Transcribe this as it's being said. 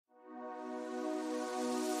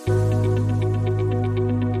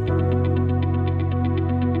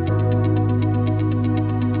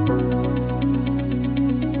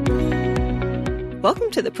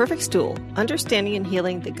Welcome to The Perfect Stool, Understanding and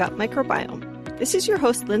Healing the Gut Microbiome. This is your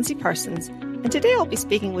host, Lindsay Parsons, and today I'll be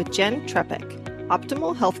speaking with Jenn Trepeck,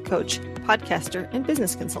 optimal health coach, podcaster, and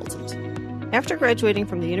business consultant. After graduating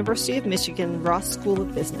from the University of Michigan Ross School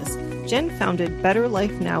of Business, Jenn founded Better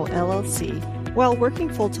Life Now, LLC, while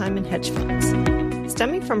working full-time in hedge funds.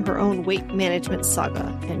 Stemming from her own weight management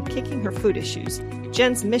saga and kicking her food issues,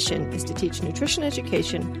 Jenn's mission is to teach nutrition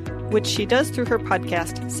education, which she does through her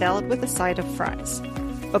podcast, Salad with a Side of Fries.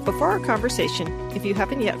 But before our conversation, if you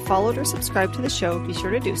haven't yet followed or subscribed to the show, be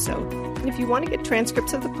sure to do so. And if you want to get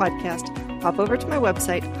transcripts of the podcast, hop over to my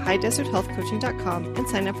website, highdeserthealthcoaching.com, and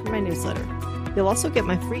sign up for my newsletter. You'll also get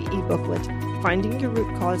my free e-booklet, Finding Your Root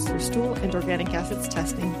Cause Through Stool and Organic Acids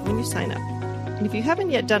Testing, when you sign up. And if you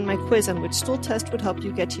haven't yet done my quiz on which stool test would help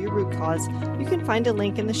you get to your root cause, you can find a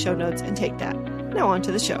link in the show notes and take that. Now on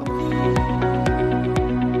to the show.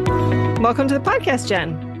 Welcome to the podcast,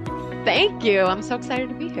 Jenn. Thank you. I'm so excited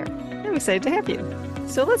to be here. I'm excited to have you.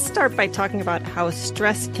 So let's start by talking about how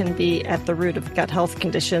stress can be at the root of gut health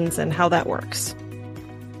conditions and how that works.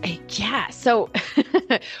 Yeah. So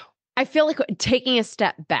I feel like taking a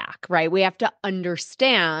step back, right? We have to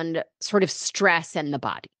understand sort of stress in the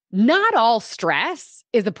body. Not all stress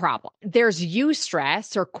is a problem. There's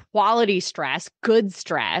eustress or quality stress, good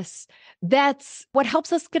stress. That's what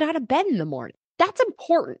helps us get out of bed in the morning. That's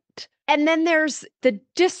important. And then there's the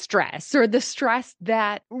distress or the stress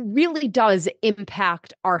that really does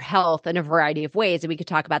impact our health in a variety of ways. And we could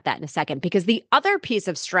talk about that in a second, because the other piece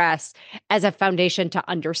of stress as a foundation to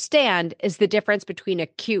understand is the difference between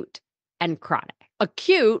acute and chronic.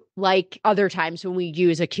 Acute, like other times when we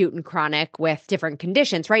use acute and chronic with different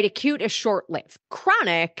conditions, right? Acute is short-lived.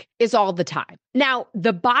 Chronic is all the time. Now,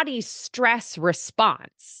 the body's stress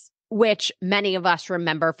response, which many of us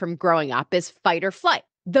remember from growing up, is fight or flight.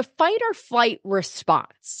 The fight or flight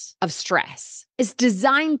response of stress is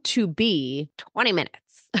designed to be 20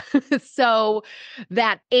 minutes. So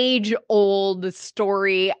that age-old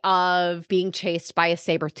story of being chased by a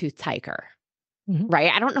saber-toothed tiger,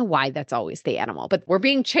 right? I don't know why that's always the animal, but we're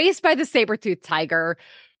being chased by the saber-toothed tiger.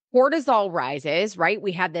 Cortisol rises, right?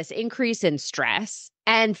 We have this increase in stress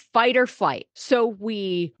and fight or flight. So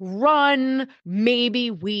we run,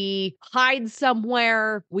 maybe we hide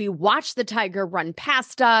somewhere, we watch the tiger run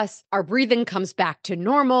past us, our breathing comes back to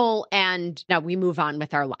normal, and now we move on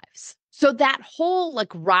with our lives. So that whole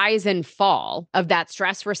rise and fall of that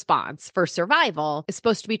stress response for survival is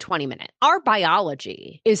supposed to be 20 minutes. Our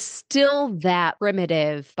biology is still that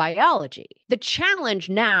primitive biology. The challenge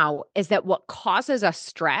now is that what causes us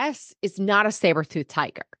stress is not a saber-toothed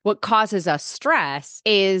tiger. What causes us stress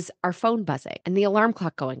is our phone buzzing and the alarm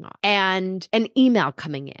clock going off and an email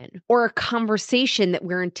coming in or a conversation that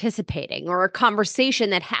we're anticipating or a conversation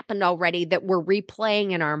that happened already that we're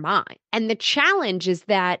replaying in our mind. And the challenge is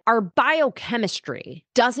that our biochemistry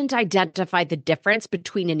doesn't identify the difference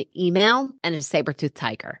between an email and a saber-toothed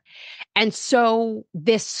tiger. And so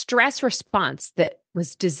this stress response that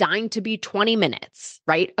was designed to be 20 minutes,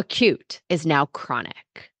 right? Acute is now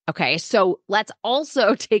chronic. Okay. So let's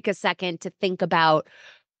also take a second to think about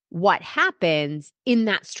what happens in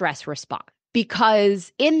that stress response,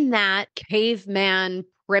 because in that caveman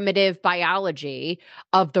primitive biology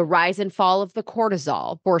of the rise and fall of the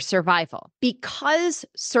cortisol for survival, because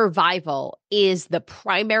survival is the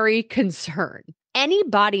primary concern, any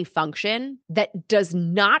body function that does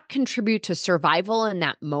not contribute to survival in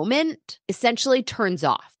that moment essentially turns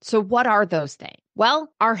off. So what are those things?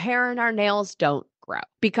 Well, our hair and our nails don't grow,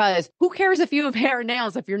 because who cares if you have hair and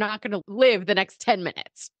nails if you're not going to live the next 10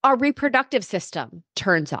 minutes? Our reproductive system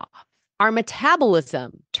turns off. Our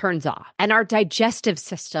metabolism turns off and our digestive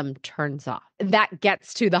system turns off. That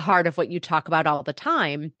gets to the heart of what you talk about all the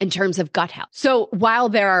time in terms of gut health. So while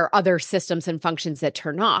there are other systems and functions that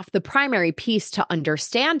turn off, the primary piece to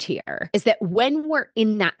understand here is that when we're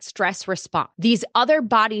in that stress response, these other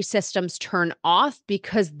body systems turn off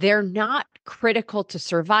because they're not critical to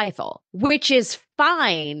survival, which is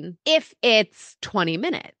fine if it's 20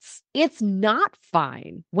 minutes. It's not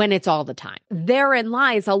fine when it's all the time. Therein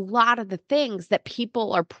lies a lot of the things that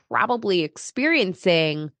people are probably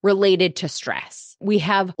experiencing related to stress. We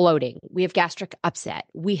have bloating, we have gastric upset,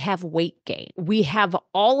 we have weight gain, we have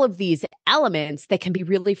all of these elements that can be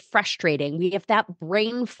really frustrating. We have that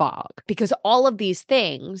brain fog because all of these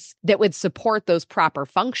things that would support those proper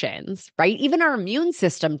functions, right? Even our immune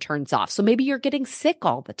system turns off. So maybe you're getting sick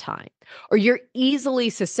all the time, or you're easily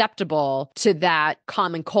susceptible to that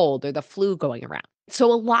common cold or the flu going around.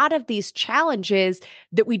 So a lot of these challenges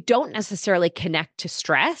that we don't necessarily connect to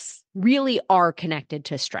stress really are connected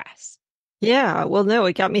to stress. Yeah, well, no,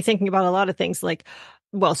 it got me thinking about a lot of things like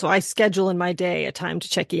Well, so I schedule in my day a time to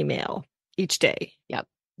check email each day. Yep.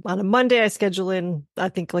 On a Monday, I schedule in, I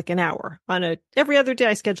think, like an hour. Every other day,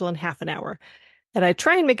 I schedule in half an hour. And I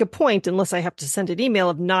try and make a point, unless I have to send an email,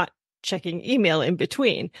 of not checking email in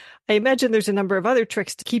between. I imagine there's a number of other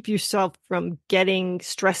tricks to keep yourself from getting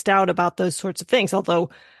stressed out about those sorts of things. Although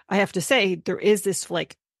I have to say, there is this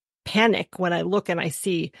like panic when I look and I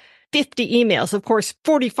see 50 emails. Of course,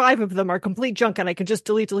 45 of them are complete junk and I can just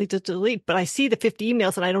delete. But I see the 50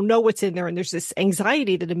 emails and I don't know what's in there. And there's this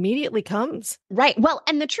anxiety that immediately comes. Right. Well,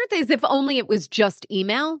 and the truth is, if only it was just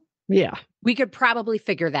email, yeah, we could probably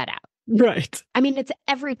figure that out. Right. I mean, it's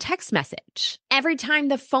every text message, every time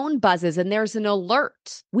the phone buzzes and there's an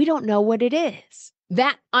alert. We don't know what it is.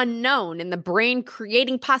 That unknown in the brain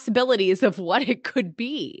creating possibilities of what it could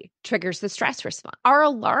be triggers the stress response. Our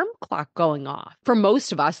alarm clock going off, for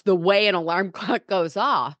most of us, the way an alarm clock goes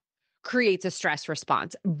off creates a stress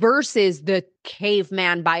response versus the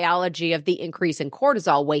caveman biology of the increase in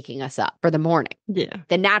cortisol waking us up for the morning. Yeah.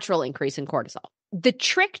 The natural increase in cortisol. The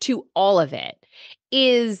trick to all of it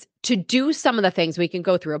is to do some of the things, we can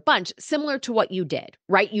go through a bunch, similar to what you did,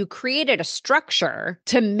 right? You created a structure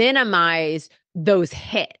to minimize those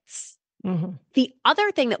hits. Mm-hmm. The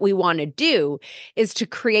other thing that we want to do is to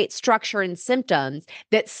create structure and symptoms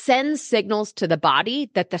that send signals to the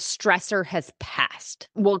body that the stressor has passed.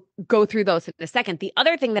 We'll go through those in a second. The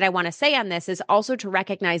other thing that I want to say on this is also to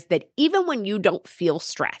recognize that even when you don't feel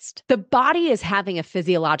stressed, the body is having a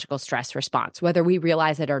physiological stress response, whether we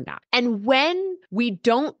realize it or not. And when we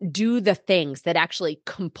don't do the things that actually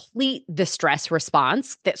complete the stress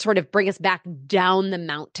response, that sort of bring us back down the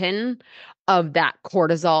mountain of that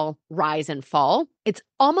cortisol rise and fall, it's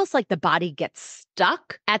almost like the body gets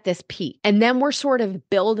stuck at this peak. And then we're sort of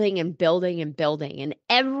building and building and building. And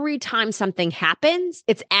every time something happens,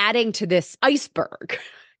 it's adding to this iceberg.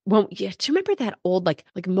 Well, yeah, do you remember that old like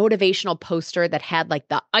motivational poster that had like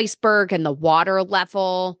the iceberg and the water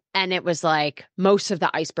level? And it was like most of the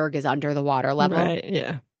iceberg is under the water level. Right,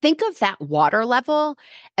 yeah. Think of that water level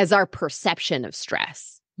as our perception of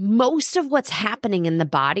stress. Most of what's happening in the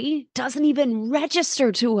body doesn't even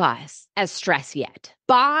register to us as stress yet.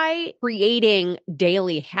 By creating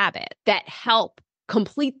daily habits that help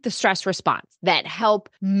complete the stress response, that help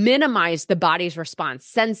minimize the body's response,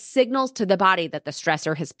 send signals to the body that the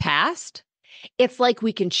stressor has passed, it's like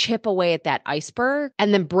we can chip away at that iceberg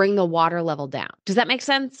and then bring the water level down. Does that make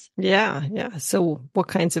sense? Yeah, yeah. So what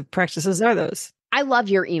kinds of practices are those? I love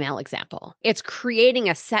your email example. It's creating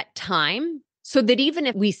a set time so that even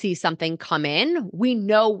if we see something come in, we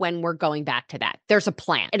know when we're going back to that. There's a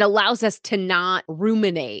plan. It allows us to not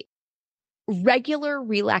ruminate. Regular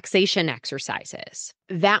relaxation exercises.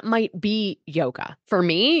 That might be yoga. For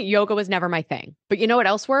me, yoga was never my thing. But you know what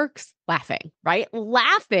else works? Laughing, right?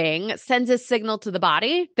 Laughing sends a signal to the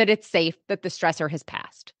body that it's safe, that the stressor has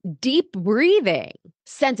passed. Deep breathing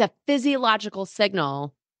sends a physiological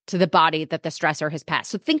signal to the body that the stressor has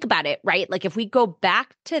passed. So think about it, right? Like if we go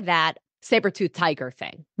back to that saber-toothed tiger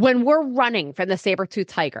thing. When we're running from the saber-toothed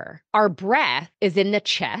tiger, our breath is in the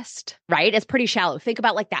chest, right? It's pretty shallow. Think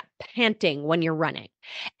about like that panting when you're running.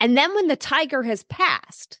 And then when the tiger has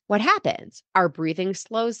passed, what happens? Our breathing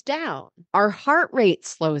slows down. Our heart rate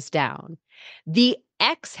slows down. The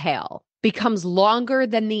exhale becomes longer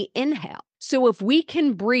than the inhale. So if we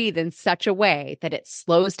can breathe in such a way that it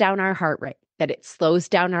slows down our heart rate, that it slows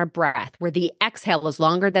down our breath, where the exhale is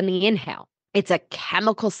longer than the inhale, it's a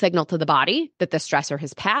chemical signal to the body that the stressor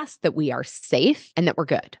has passed, that we are safe, and that we're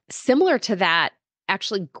good. Similar to that,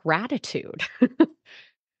 actually, gratitude.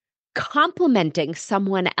 Complimenting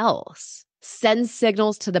someone else sends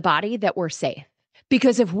signals to the body that we're safe.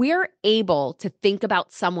 Because if we're able to think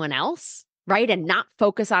about someone else, right, and not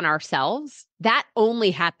focus on ourselves, that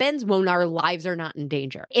only happens when our lives are not in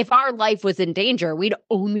danger. If our life was in danger, we'd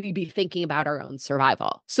only be thinking about our own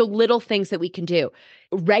survival. So little things that we can do.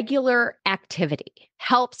 Regular activity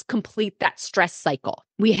helps complete that stress cycle.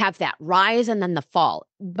 We have that rise and then the fall.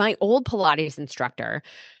 My old Pilates instructor,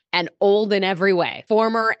 and old in every way,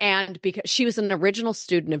 former, and because she was an original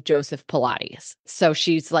student of Joseph Pilates. So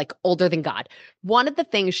she's like older than God. One of the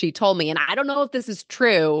things she told me, and I don't know if this is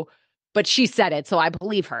true, but she said it, so I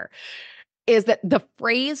believe her, is that the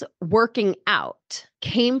phrase working out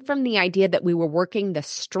came from the idea that we were working the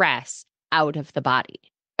stress out of the body.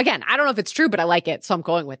 Again, I don't know if it's true, but I like it, so I'm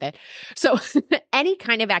going with it. So any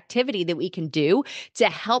kind of activity that we can do to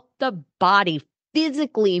help the body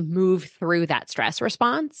physically move through that stress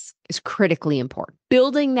response is critically important.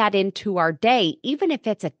 Building that into our day, even if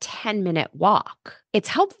it's a 10-minute walk, it's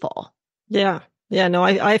helpful. Yeah. Yeah, no,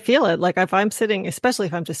 I feel it. Like if I'm sitting, especially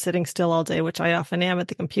if I'm just sitting still all day, which I often am at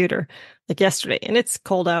the computer, like yesterday, and it's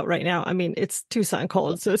cold out right now. I mean, it's Tucson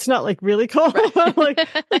cold, so it's not like really cold,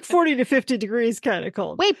 like 40 to 50 degrees kind of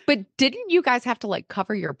cold. Wait, but didn't you guys have to like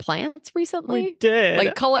cover your plants We recently? did.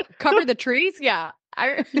 Like cover the trees? Yeah.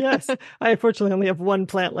 Yes. I unfortunately only have one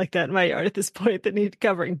plant like that in my yard at this point that needed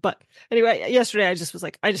covering. But anyway, yesterday I just was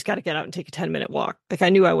like, I just got to get out and take a 10-minute walk. Like I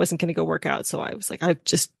knew I wasn't going to go work out. So I was like, I've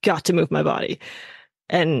just got to move my body.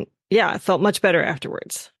 And yeah, I felt much better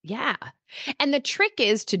afterwards. Yeah. And the trick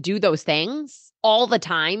is to do those things all the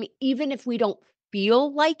time, even if we don't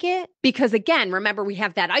feel like it. Because again, remember, we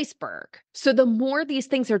have that iceberg. So the more these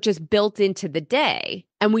things are just built into the day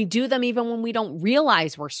and we do them even when we don't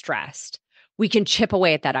realize we're stressed, we can chip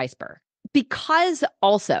away at that iceberg. Because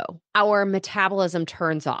also our metabolism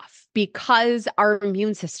turns off, because our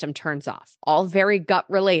immune system turns off, all very gut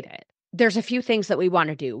related. There's a few things that we want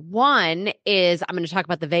to do. One is, I'm going to talk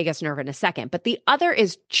about the vagus nerve in a second, but the other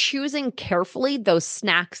is choosing carefully those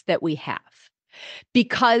snacks that we have.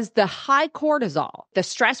 Because the high cortisol, the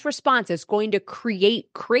stress response is going to create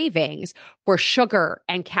cravings for sugar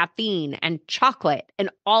and caffeine and chocolate and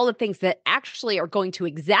all the things that actually are going to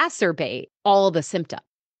exacerbate all of the symptoms.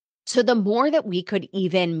 So the more that we could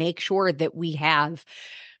even make sure that we have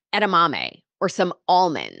edamame or some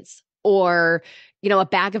almonds or, a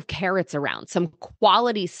bag of carrots around, some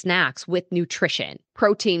quality snacks with nutrition,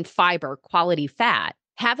 protein, fiber, quality fat,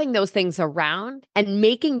 having those things around and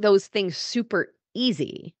making those things super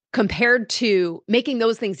easy compared to making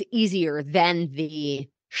those things easier than the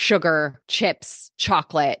sugar, chips,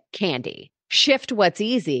 chocolate, candy. Shift what's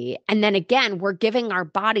easy. And then again, we're giving our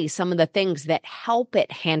body some of the things that help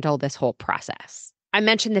it handle this whole process. I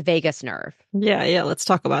mentioned the vagus nerve. Yeah. Let's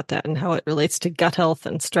talk about that and how it relates to gut health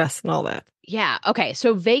and stress and all that. Yeah. Okay.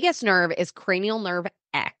 So vagus nerve is cranial nerve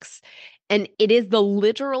X, and it is the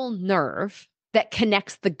literal nerve that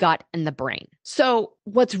connects the gut and the brain. So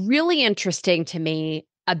what's really interesting to me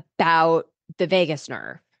about the vagus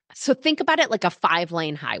nerve, so think about it like a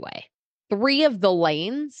 5-lane highway. Three of the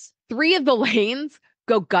lanes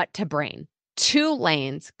go gut to brain. 2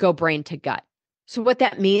 lanes go brain to gut. So what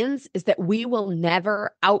that means is that we will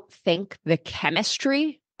never outthink the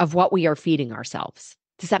chemistry of what we are feeding ourselves.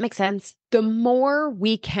 Does that make sense? The more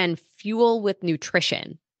we can fuel with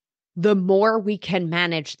nutrition, the more we can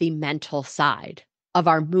manage the mental side of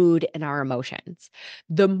our mood and our emotions.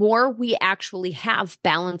 The more we actually have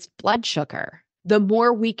balanced blood sugar, the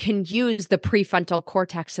more we can use the prefrontal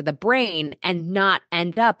cortex of the brain and not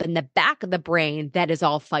end up in the back of the brain that is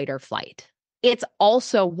all fight or flight. It's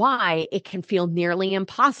also why it can feel nearly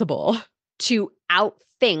impossible to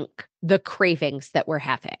outthink the cravings that we're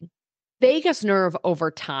having. Vagus nerve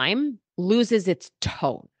over time loses its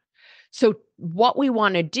tone. So what we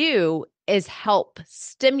want to do is help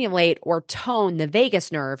stimulate or tone the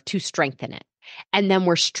vagus nerve to strengthen it. And then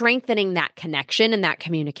we're strengthening that connection and that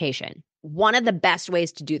communication. One of the best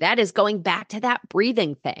ways to do that is going back to that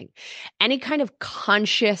breathing thing. Any kind of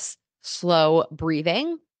conscious, slow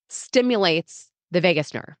breathing stimulates the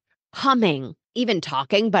vagus nerve. Humming, even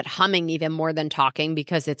talking, but humming even more than talking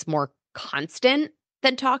because it's more constant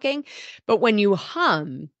than talking. But when you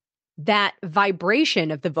hum, that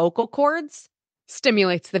vibration of the vocal cords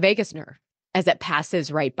stimulates the vagus nerve as it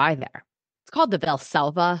passes right by there. It's called the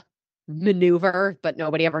Valsalva maneuver, but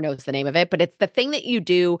nobody ever knows the name of it. But it's the thing that you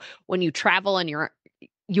do when you travel and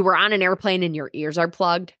you were on an airplane and your ears are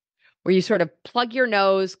plugged, where you sort of plug your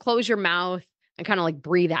nose, close your mouth, and kind of like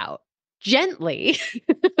breathe out gently.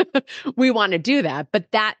 We want to do that.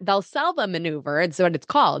 But that Valsalva maneuver, it's what it's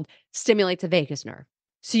called, stimulates the vagus nerve.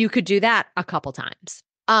 So you could do that a couple times.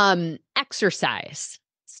 Exercise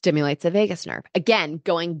stimulates the vagus nerve. Again,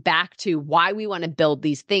 going back to why we want to build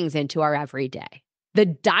these things into our everyday. The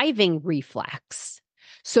diving reflex.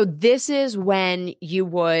 So this is when you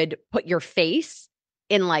would put your face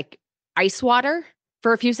in like ice water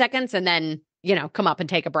for a few seconds and then, come up and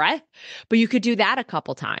take a breath. But you could do that a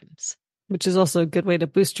couple times. Which is also a good way to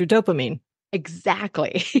boost your dopamine.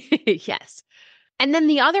 Exactly. Yes. And then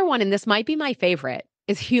the other one, and this might be my favorite,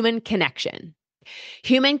 is human connection.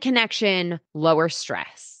 Human connection lowers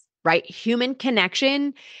stress, right? Human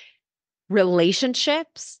connection,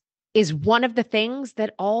 relationships is one of the things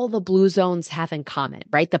that all the blue zones have in common,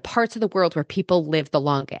 right? The parts of the world where people live the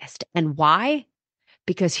longest. And why?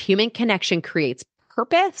 Because human connection creates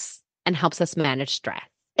purpose and helps us manage stress.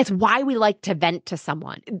 It's why we like to vent to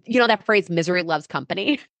someone. That phrase, misery loves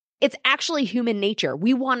company? It's actually human nature.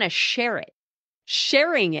 We want to share it.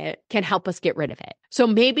 Sharing it can help us get rid of it. So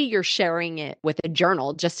maybe you're sharing it with a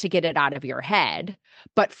journal just to get it out of your head.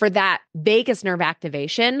 But for that vagus nerve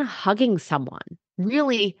activation, hugging someone,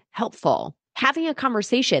 really helpful. Having a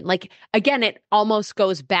conversation, like, again, it almost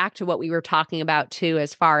goes back to what we were talking about too,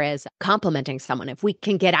 as far as complimenting someone. If we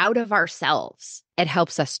can get out of ourselves, it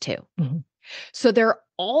helps us too. Mm-hmm. So there are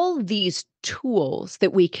all these tools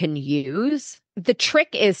that we can use. The trick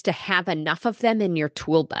is to have enough of them in your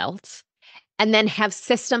tool belt and then have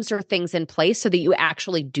systems or things in place so that you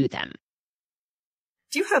actually do them.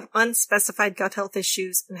 Do you have unspecified gut health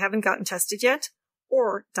issues and haven't gotten tested yet?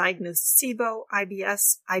 Or diagnosed SIBO,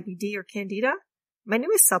 IBS, IBD, or Candida? My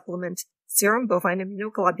newest supplement, serum bovine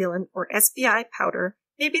immunoglobulin, or SBI powder,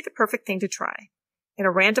 may be the perfect thing to try. In a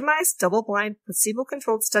randomized, double-blind,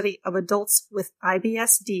 placebo-controlled study of adults with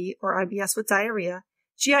IBS-D or IBS with diarrhea,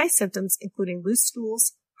 GI symptoms including loose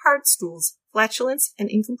stools, hard stools, flatulence, and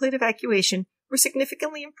incomplete evacuation were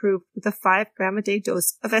significantly improved with a 5-gram-a-day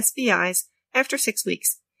dose of SBIs after 6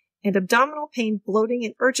 weeks, and abdominal pain, bloating,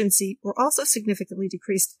 and urgency were also significantly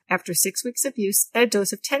decreased after 6 weeks of use at a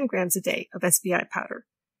dose of 10 grams a day of SBI powder.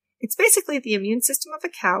 It's basically the immune system of a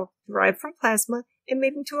cow derived from plasma and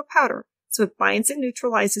made into a powder, so it binds and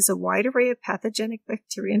neutralizes a wide array of pathogenic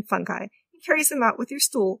bacteria and fungi and carries them out with your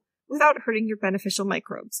stool without hurting your beneficial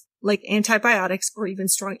microbes, like antibiotics or even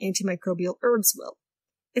strong antimicrobial herbs will.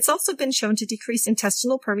 It's also been shown to decrease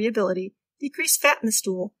intestinal permeability, decrease fat in the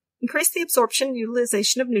stool, increase the absorption and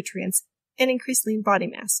utilization of nutrients, and increase lean body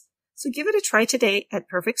mass. So give it a try today at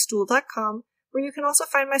perfectstool.com, where you can also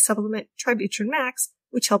find my supplement Tributrin Max,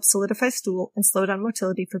 which helps solidify stool and slow down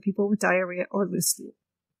motility for people with diarrhea or loose stool.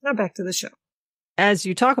 Now back to the show. As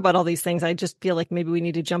you talk about all these things, I just feel like maybe we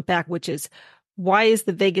need to jump back, which is, why is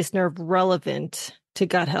the vagus nerve relevant to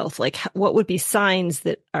gut health? Like, what would be signs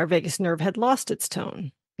that our vagus nerve had lost its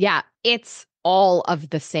tone? Yeah, it's all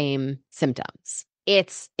of the same symptoms.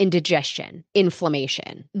 It's indigestion,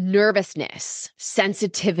 inflammation, nervousness,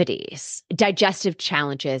 sensitivities, digestive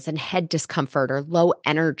challenges, and head discomfort or low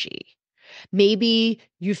energy. Maybe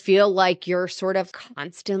you feel like you're sort of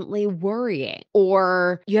constantly worrying,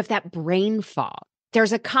 or you have that brain fog.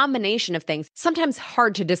 There's a combination of things, sometimes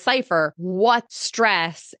hard to decipher what's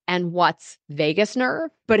stress and what's vagus nerve.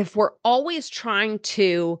 But if we're always trying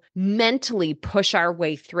to mentally push our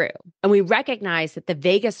way through, and we recognize that the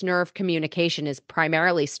vagus nerve communication is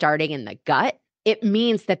primarily starting in the gut, it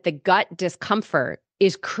means that the gut discomfort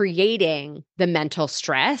is creating the mental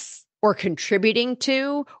stress or contributing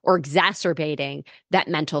to or exacerbating that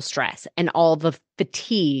mental stress and all the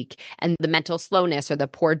fatigue and the mental slowness or the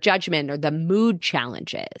poor judgment or the mood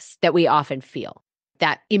challenges that we often feel,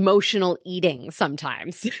 that emotional eating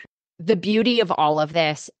sometimes. The beauty of all of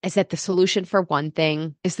this is that the solution for one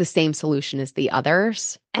thing is the same solution as the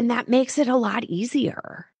others. And that makes it a lot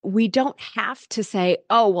easier. We don't have to say,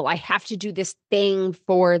 oh, well, I have to do this thing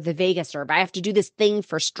for the vagus nerve. I have to do this thing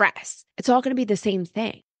for stress. It's all going to be the same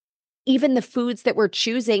thing. Even the foods that we're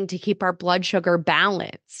choosing to keep our blood sugar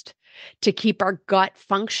balanced, to keep our gut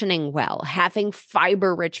functioning well, having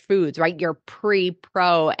fiber-rich foods, right? Your pre,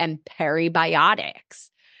 pro, and peribiotics.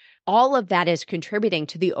 All of that is contributing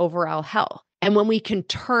to the overall health. And when we can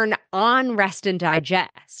turn on rest and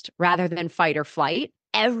digest rather than fight or flight,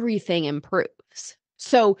 everything improves.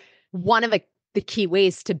 So one of the key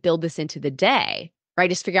ways to build this into the day,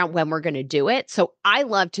 right, is figure out when we're going to do it. So I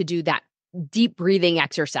love to do that deep breathing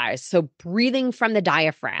exercise. So breathing from the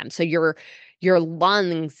diaphragm. So your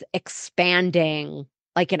lungs expanding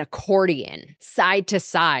like an accordion, side to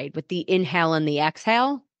side with the inhale and the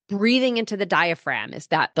exhale. Breathing into the diaphragm is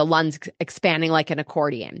that the lungs expanding like an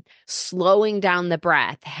accordion, slowing down the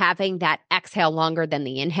breath, having that exhale longer than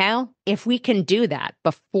the inhale. If we can do that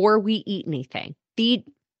before we eat anything,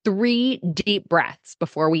 3 deep breaths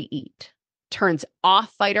before we eat, turns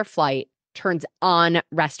off fight or flight, turns on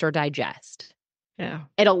rest or digest. Yeah.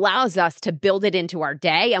 It allows us to build it into our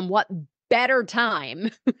day. And what better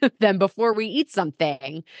time than before we eat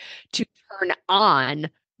something to turn on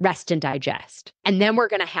rest and digest. And then we're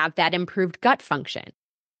going to have that improved gut function.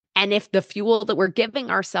 And if the fuel that we're giving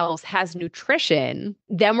ourselves has nutrition,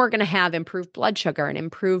 then we're going to have improved blood sugar and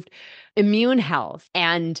improved immune health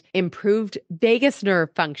and improved vagus nerve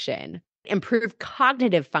function, improved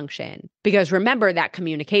cognitive function. Because remember, that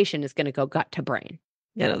communication is going to go gut to brain.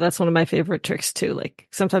 Yeah, no, that's one of my favorite tricks too. Like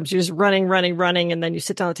sometimes you're just running, and then you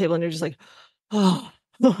sit down at the table and you're just like, oh,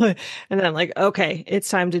 and then I'm like, okay, it's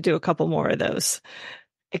time to do a couple more of those.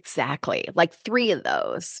 Exactly. Like 3 of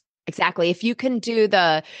those. Exactly. If you can do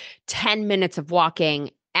the 10 minutes of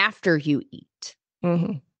walking after you eat.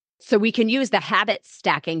 Mm-hmm. So we can use the habit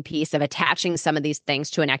stacking piece of attaching some of these things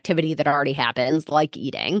to an activity that already happens, like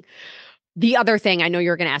eating. The other thing, I know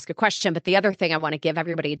you're going to ask a question, but the other thing I want to give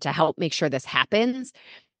everybody to help make sure this happens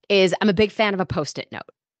is I'm a big fan of a Post-it note.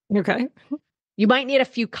 Okay. You might need a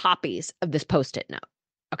few copies of this Post-it note.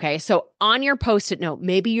 Okay, so on your Post-it note,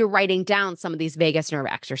 maybe you're writing down some of these vagus nerve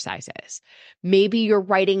exercises. Maybe you're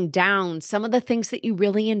writing down some of the things that you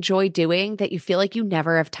really enjoy doing that you feel like you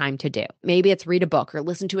never have time to do. Maybe it's read a book or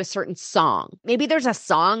listen to a certain song. Maybe there's a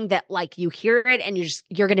song that like you hear it and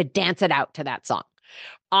you're going to dance it out to that song.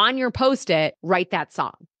 On your Post-it, write that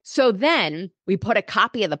song. So then we put a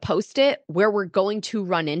copy of the Post-it where we're going to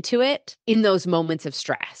run into it in those moments of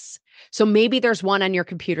stress. So maybe there's one on your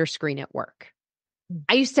computer screen at work.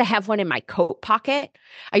 I used to have one in my coat pocket.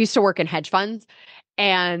 I used to work in hedge funds.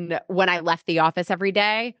 And when I left the office every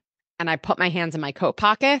day and I put my hands in my coat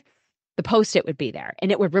pocket, the Post-it would be there. And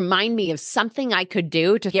it would remind me of something I could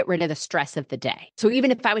do to get rid of the stress of the day. So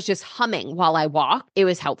even if I was just humming while I walked, it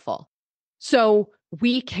was helpful. So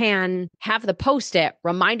we can have the Post-it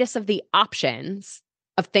remind us of the options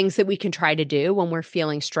of things that we can try to do when we're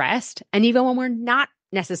feeling stressed. And even when we're not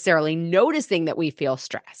necessarily noticing that we feel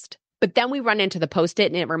stressed. But then we run into the Post-it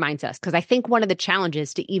and it reminds us, because I think one of the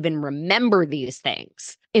challenges to even remember these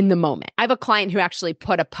things in the moment. I have a client who actually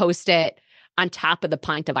put a Post-it on top of the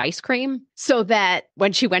pint of ice cream so that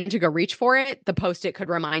when she went to go reach for it, the Post-it could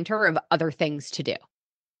remind her of other things to do.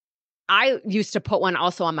 I used to put one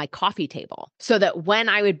also on my coffee table so that when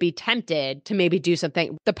I would be tempted to maybe do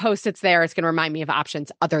something, the Post-it's there is going to remind me of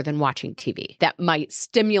options other than watching TV that might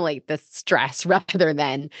stimulate the stress rather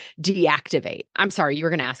than deactivate. I'm sorry, you were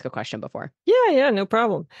going to ask a question before. Yeah, no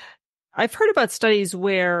problem. I've heard about studies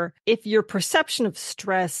where if your perception of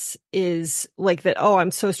stress is like that, oh,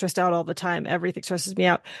 I'm so stressed out all the time, everything stresses me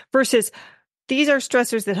out, versus these are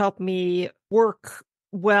stressors that help me work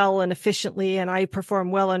well and efficiently, and I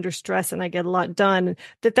perform well under stress and I get a lot done,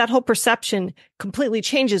 that whole perception completely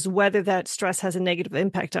changes whether that stress has a negative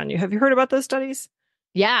impact on you. Have you heard about those studies?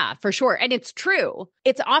 Yeah, for sure. And it's true.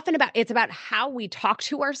 It's about how we talk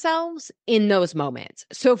to ourselves in those moments.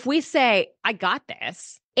 So if we say, I got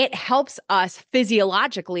this, it helps us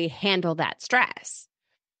physiologically handle that stress,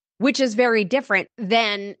 which is very different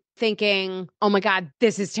than thinking, oh my God,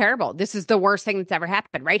 this is terrible. This is the worst thing that's ever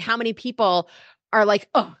happened, right? How many people are like,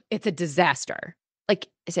 oh, it's a disaster. Like,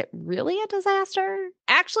 is it really a disaster?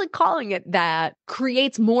 Actually calling it that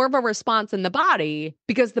creates more of a response in the body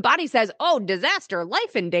because the body says, oh, disaster,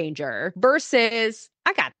 life in danger, versus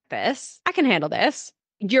I got this. I can handle this.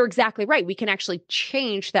 You're exactly right. We can actually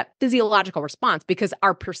change that physiological response because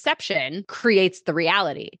our perception creates the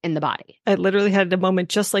reality in the body. I literally had a moment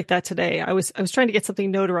just like that today. I was trying to get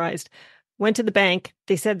something notarized. Went to the bank.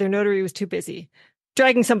 They said their notary was too busy.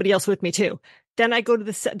 Dragging somebody else with me too. Then I go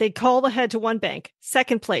to they call ahead to one bank,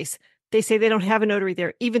 second place. They say they don't have a notary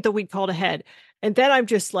there, even though we called ahead. And then I'm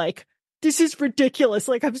just like, this is ridiculous.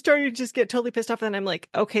 Like I'm starting to just get totally pissed off. And I'm like,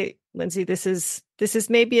 okay, Lindsay, this is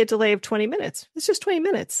maybe a delay of 20 minutes. It's just 20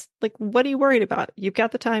 minutes. Like, what are you worried about? You've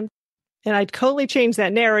got the time. And I'd totally changed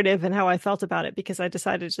that narrative and how I felt about it because I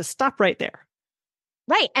decided to just stop right there.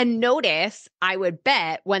 Right. And notice, I would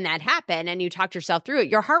bet when that happened and you talked yourself through it,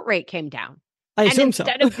 your heart rate came down. I assume so.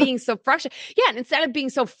 Instead of being so frustrated, and instead of being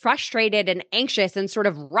so frustrated and anxious and sort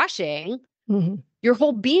of rushing, your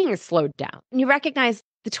whole being is slowed down. And you recognize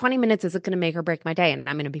the 20 minutes isn't going to make or break my day and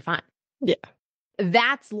I'm going to be fine. Yeah.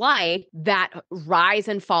 That's like that rise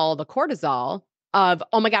and fall of the cortisol of,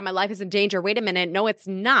 oh my God, my life is in danger. Wait a minute. No, it's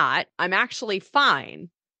not. I'm actually fine.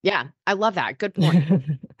 Yeah. I love that. Good point.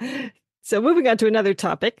 So moving on to another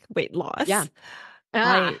topic, weight loss. Yeah.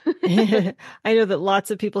 I know that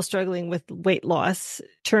lots of people struggling with weight loss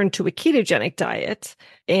turn to a ketogenic diet,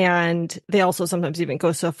 and they also sometimes even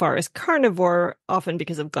go so far as carnivore, often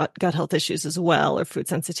because of gut health issues as well, or food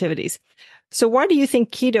sensitivities. So why do you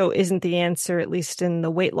think keto isn't the answer, at least in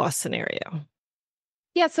the weight loss scenario?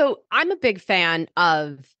 Yeah, so I'm a big fan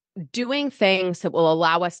of doing things that will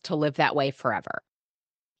allow us to live that way forever.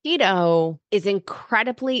 Keto is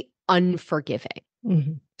incredibly unforgiving.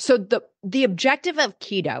 Mm-hmm. So the objective of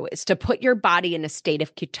keto is to put your body in a state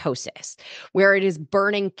of ketosis, where it is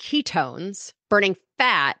burning ketones, burning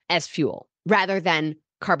fat as fuel, rather than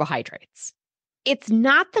carbohydrates. It's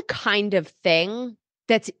not the kind of thing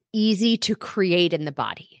that's easy to create in the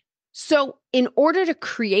body. So in order to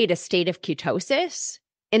create a state of ketosis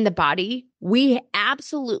in the body, we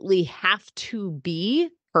absolutely have to be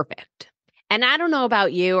perfect. And I don't know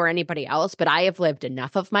about you or anybody else, but I have lived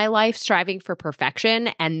enough of my life striving for perfection,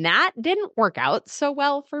 and that didn't work out so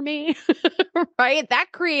well for me, right? That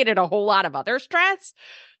created a whole lot of other stress.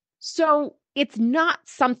 So it's not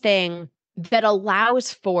something that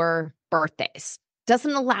allows for birthdays,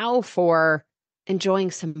 doesn't allow for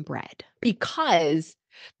enjoying some bread, because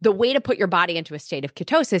The way to put your body into a state of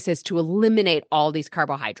ketosis is to eliminate all these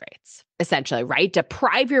carbohydrates, essentially, right?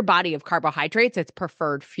 Deprive your body of carbohydrates, its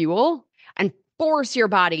preferred fuel, and force your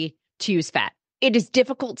body to use fat. It is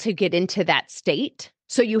difficult to get into that state.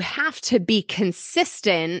 So you have to be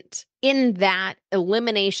consistent in that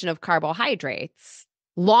elimination of carbohydrates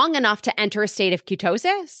long enough to enter a state of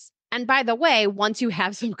ketosis. And by the way, once you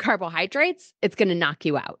have some carbohydrates, it's going to knock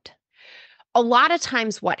you out. A lot of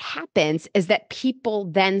times what happens is that people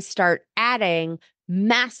then start adding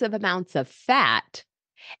massive amounts of fat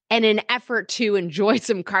in an effort to enjoy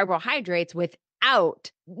some carbohydrates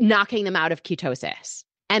without knocking them out of ketosis.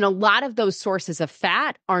 And a lot of those sources of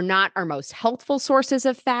fat are not our most healthful sources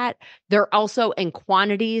of fat. They're also in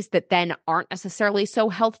quantities that then aren't necessarily so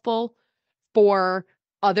healthful for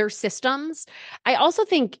other systems. I also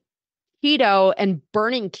think keto and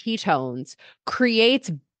burning ketones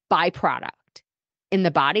creates byproduct in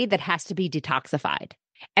the body that has to be detoxified.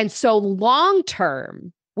 And so long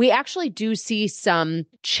term, we actually do see some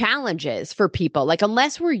challenges for people, like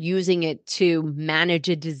unless we're using it to manage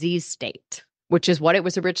a disease state, which is what it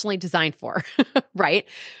was originally designed for, right?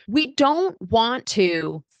 We don't want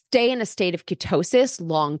to stay in a state of ketosis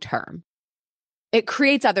long term. It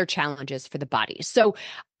creates other challenges for the body. So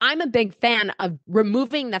I'm a big fan of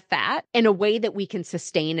removing the fat in a way that we can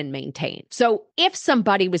sustain and maintain. So if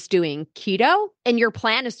somebody was doing keto and your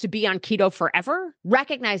plan is to be on keto forever,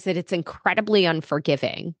 recognize that it's incredibly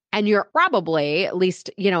unforgiving. And you're probably, at least,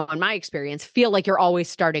 in my experience, feel like you're always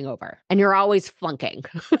starting over and you're always flunking.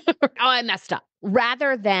 Oh, I messed up.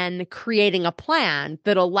 Rather than creating a plan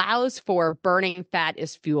that allows for burning fat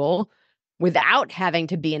as fuel without having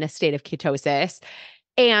to be in a state of ketosis,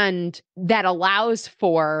 and that allows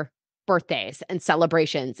for birthdays and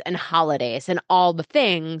celebrations and holidays and all the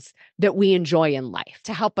things that we enjoy in life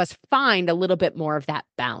to help us find a little bit more of that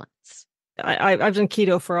balance. I've done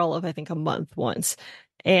keto for all of, I think, a month once.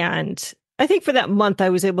 And I think for that month, I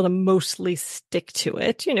was able to mostly stick to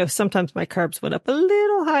it. Sometimes my carbs went up a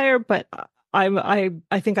little higher, but I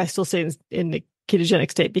think I still stay in the ketogenic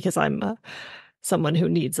state because I'm someone who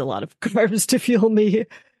needs a lot of carbs to fuel me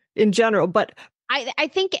in general. But I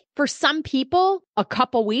think for some people, a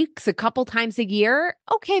couple weeks, a couple times a year,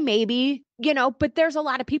 okay, maybe, but there's a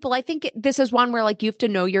lot of people. I think this is one where you have to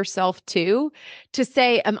know yourself too, to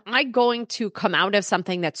say, am I going to come out of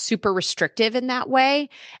something that's super restrictive in that way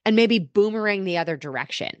and maybe boomerang the other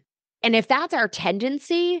direction? And if that's our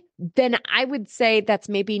tendency, then I would say that's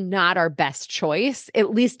maybe not our best choice, at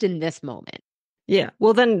least in this moment. Yeah.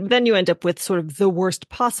 Well, then you end up with sort of the worst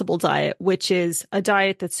possible diet, which is a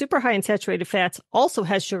diet that's super high in saturated fats, also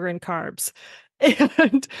has sugar and carbs.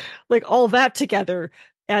 And all that together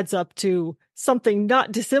adds up to something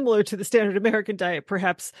not dissimilar to the standard American diet,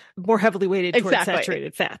 perhaps more heavily weighted towards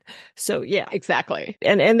saturated fat. So yeah. Exactly.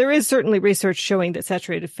 And there is certainly research showing that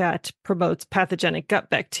saturated fat promotes pathogenic gut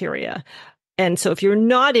bacteria. And so if you're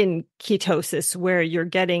not in ketosis where you're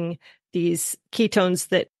getting these ketones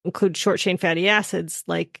that include short-chain fatty acids,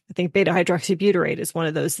 like I think beta-hydroxybutyrate is one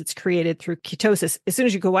of those that's created through ketosis. As soon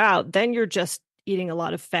as you go out, then you're just eating a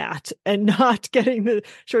lot of fat and not getting the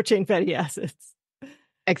short-chain fatty acids.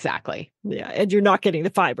 Exactly. Yeah. And you're not getting the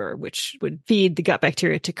fiber, which would feed the gut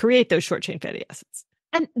bacteria to create those short-chain fatty acids.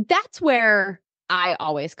 And that's where I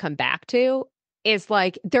always come back to is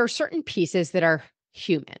there are certain pieces that are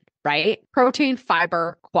human, right? Protein,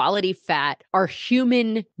 fiber, quality fat are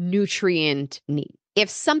human nutrient needs. If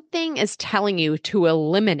something is telling you to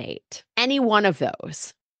eliminate any one of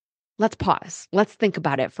those, let's pause. Let's think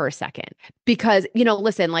about it for a second. Because,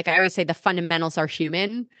 listen, I always say, the fundamentals are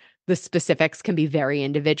human. The specifics can be very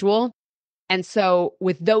individual. And so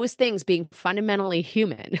with those things being fundamentally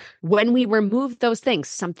human, when we remove those things,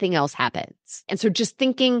 something else happens. And so just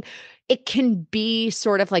thinking it can be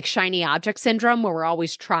sort of like shiny object syndrome where we're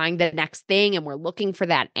always trying the next thing and we're looking for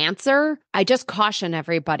that answer. I just caution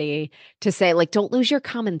everybody to say, don't lose your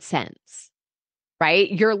common sense,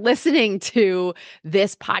 right? You're listening to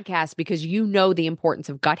this podcast because you know the importance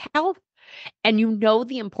of gut health. And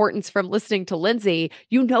the importance from listening to Lindsay,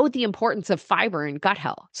 the importance of fiber and gut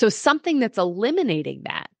health. So something that's eliminating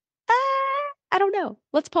that, I don't know.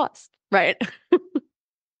 Let's pause, right?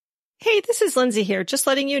 Hey, this is Lindsay here, just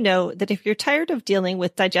letting you know that if you're tired of dealing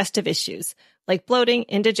with digestive issues like bloating,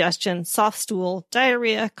 indigestion, soft stool,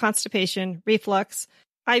 diarrhea, constipation, reflux,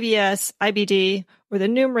 IBS, IBD, or the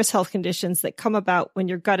numerous health conditions that come about when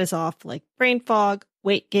your gut is off, like brain fog,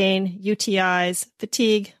 weight gain, UTIs,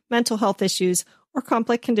 fatigue, mental health issues, or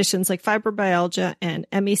complex conditions like fibromyalgia and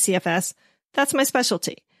ME/CFS, that's my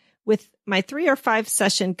specialty. With my 3 or 5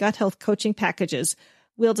 session gut health coaching packages,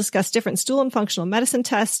 We'll discuss different stool and functional medicine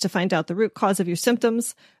tests to find out the root cause of your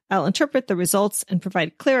symptoms. I'll interpret the results and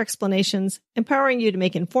provide clear explanations, empowering you to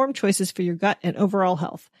make informed choices for your gut and overall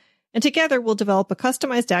health. And together, we'll develop a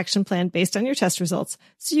customized action plan based on your test results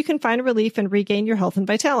so you can find relief and regain your health and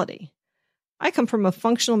vitality. I come from a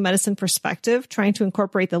functional medicine perspective, trying to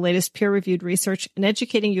incorporate the latest peer-reviewed research and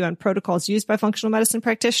educating you on protocols used by functional medicine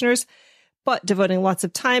practitioners, but devoting lots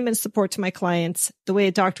of time and support to my clients the way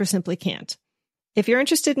a doctor simply can't. If you're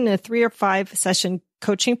interested in a 3 or 5 session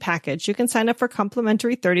coaching package, you can sign up for a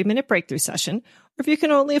complimentary 30-minute breakthrough session, or if you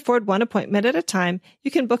can only afford one appointment at a time,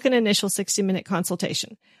 you can book an initial 60-minute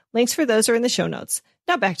consultation. Links for those are in the show notes.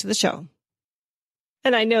 Now back to the show.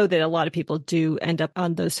 And I know that a lot of people do end up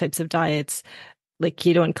on those types of diets, like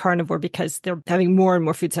keto and carnivore, because they're having more and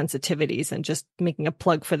more food sensitivities, and just making a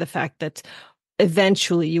plug for the fact that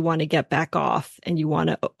eventually you want to get back off and you want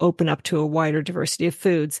to open up to a wider diversity of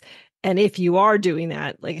foods. And if you are doing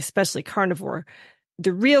that, like especially carnivore,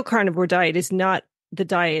 the real carnivore diet is not the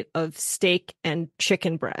diet of steak and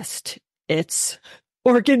chicken breast. It's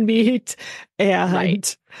organ meat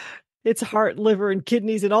and it's heart, liver, and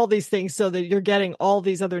kidneys and all these things, so that you're getting all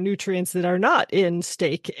these other nutrients that are not in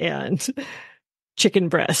steak and chicken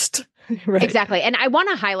breast. Right. Exactly. And I want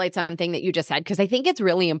to highlight something that you just said, because I think it's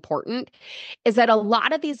really important, is that a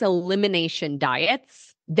lot of these elimination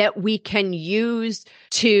diets that we can use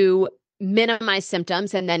to minimize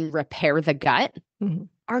symptoms and then repair the gut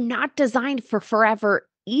are not designed for forever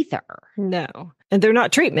either. No. And they're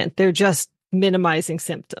not treatment. They're just minimizing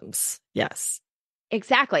symptoms. Yes.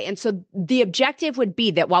 Exactly. And so the objective would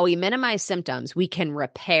be that while we minimize symptoms, we can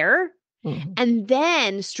repair and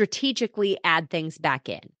then strategically add things back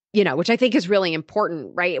in, which I think is really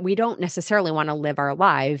important, right? We don't necessarily want to live our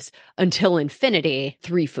lives until infinity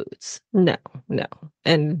 3 foods. No.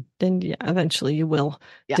 And then, eventually you will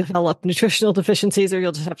develop nutritional deficiencies, or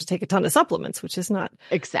you'll just have to take a ton of supplements, which is not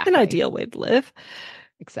an ideal way to live.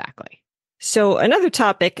 Exactly. So another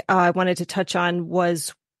topic I wanted to touch on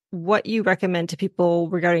was what you recommend to people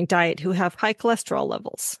regarding diet who have high cholesterol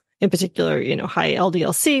levels. In particular, high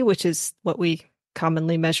LDL-C, which is what we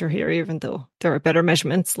commonly measure here, even though there are better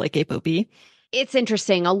measurements like ApoB. It's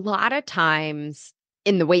interesting. A lot of times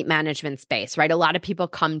in the weight management space, right? A lot of people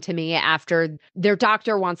come to me after their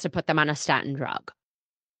doctor wants to put them on a statin drug,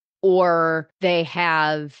 or they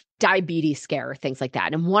have diabetes scare, things like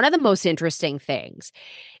that. And one of the most interesting things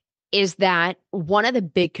is that one of the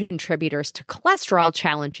big contributors to cholesterol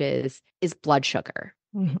challenges is blood sugar.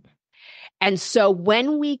 And so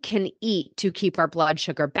when we can eat to keep our blood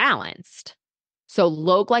sugar balanced, so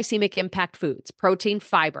low glycemic impact foods, protein,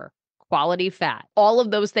 fiber, quality fat, all of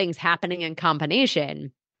those things happening in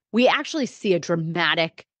combination, we actually see a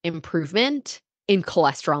dramatic improvement in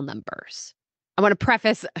cholesterol numbers. I want to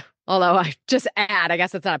preface, although I just add, I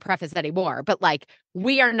guess it's not a preface anymore, but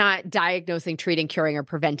we are not diagnosing, treating, curing, or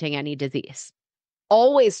preventing any disease.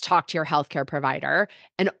 Always talk to your healthcare provider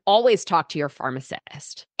and always talk to your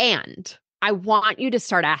pharmacist. And I want you to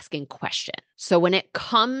start asking questions. So when it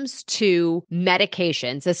comes to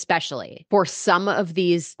medications, especially for some of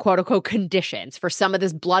these quote unquote conditions, for some of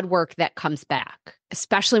this blood work that comes back,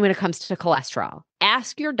 especially when it comes to cholesterol,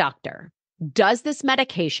 ask your doctor, does this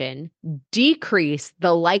medication decrease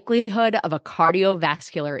the likelihood of a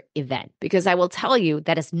cardiovascular event? Because I will tell you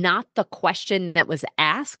that is not the question that was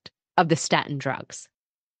asked of the statin drugs.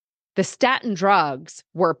 The statin drugs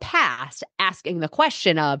were passed asking the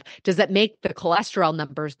question of, does it make the cholesterol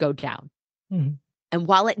numbers go down? And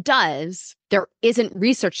while it does, there isn't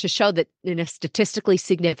research to show that in a statistically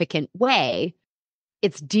significant way,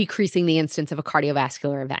 it's decreasing the instance of a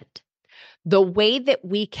cardiovascular event. The way that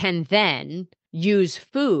we can then use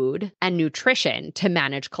food and nutrition to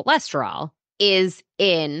manage cholesterol is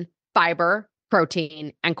in fiber,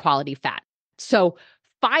 protein, and quality fat. So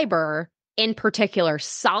fiber, in particular,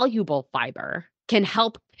 soluble fiber, can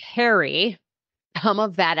help carry some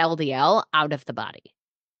of that LDL out of the body.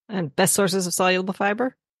 And best sources of soluble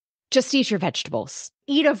fiber? Just eat your vegetables.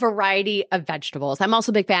 Eat a variety of vegetables. I'm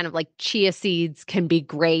also a big fan of chia seeds can be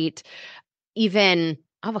great. Even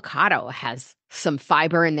avocado has some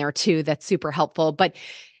fiber in there too that's super helpful. But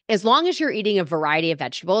as long as you're eating a variety of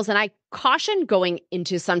vegetables, and I caution going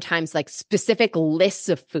into sometimes specific lists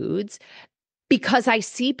of foods, because I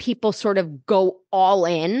see people sort of go all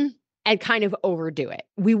in and kind of overdo it.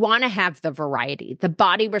 We want to have the variety. The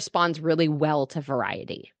body responds really well to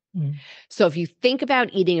variety. So if you think about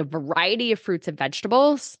eating a variety of fruits and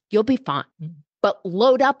vegetables, you'll be fine. But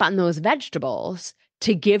load up on those vegetables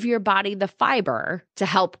to give your body the fiber to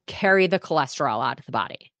help carry the cholesterol out of the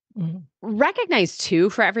body. Recognize too,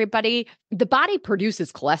 for everybody, the body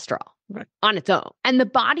produces cholesterol. on its own. And the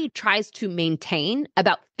body tries to maintain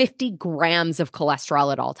about 50 grams of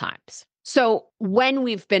cholesterol at all times. So when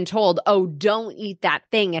we've been told, oh, don't eat that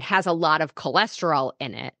thing, it has a lot of cholesterol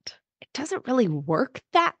in it, it doesn't really work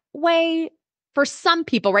that way for some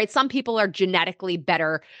people, right? Some people are genetically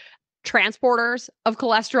better transporters of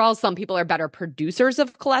cholesterol. Some people are better producers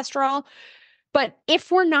of cholesterol. But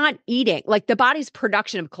if we're not eating, like the body's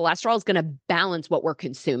production of cholesterol is going to balance what we're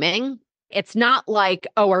consuming. It's not like,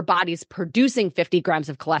 oh, our body's producing 50 grams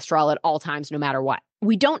of cholesterol at all times, no matter what.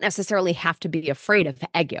 We don't necessarily have to be afraid of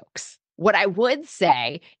egg yolks. What I would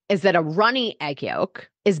say is that a runny egg yolk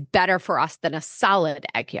is better for us than a solid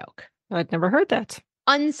egg yolk. I'd never heard that.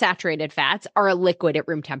 Unsaturated fats are a liquid at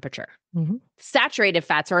room temperature. Mm-hmm. Saturated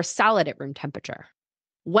fats are a solid at room temperature.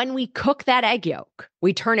 When we cook that egg yolk,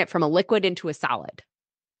 we turn it from a liquid into a solid,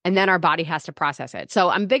 and then our body has to process it. So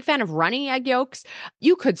I'm a big fan of runny egg yolks.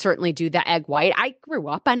 You could certainly do the egg white. I grew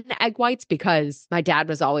up on egg whites because my dad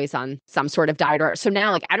was always on some sort of diet. So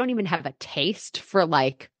now I don't even have a taste for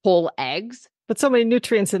whole eggs. But so many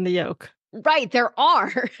nutrients in the yolk. Right, there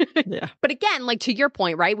are. Yeah. But again, to your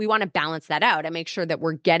point, right, we want to balance that out and make sure that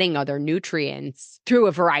we're getting other nutrients through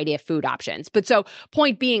a variety of food options. But so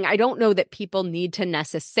point being, I don't know that people need to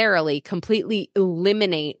necessarily completely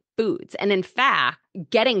eliminate foods. And in fact,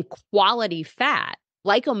 getting quality fat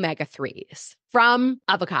like omega-3s from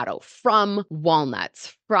avocado, from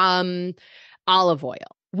walnuts, from olive oil,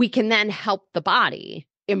 we can then help the body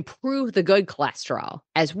improve the good cholesterol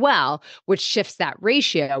as well, which shifts that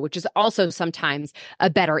ratio, which is also sometimes a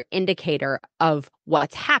better indicator of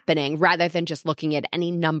what's happening rather than just looking at any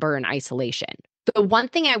number in isolation. The one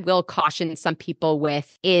thing I will caution some people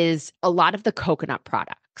with is a lot of the coconut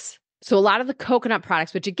products. So a lot of the coconut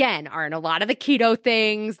products, which again are in a lot of the keto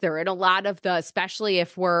things, they're in a lot of the, especially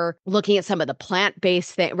if we're looking at some of the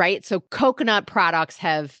plant-based things, right? So coconut products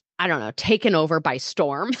have, taken over by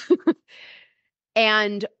storm.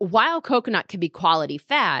 And while coconut can be quality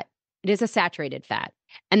fat, it is a saturated fat.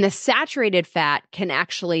 And the saturated fat can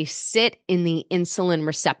actually sit in the insulin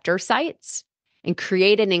receptor sites and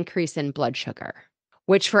create an increase in blood sugar,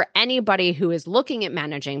 which for anybody who is looking at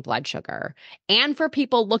managing blood sugar and for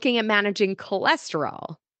people looking at managing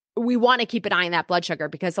cholesterol, we want to keep an eye on that blood sugar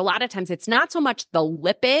because a lot of times it's not so much the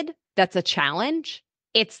lipid that's a challenge.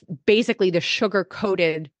 It's basically the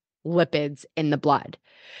sugar-coated lipids in the blood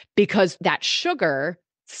because that sugar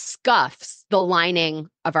scuffs the lining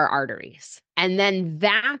of our arteries. And then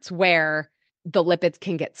that's where the lipids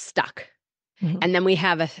can get stuck. Mm-hmm. And then we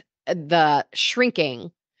have the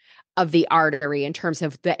shrinking of the artery in terms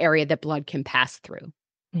of the area that blood can pass through.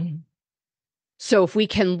 Mm-hmm. So if we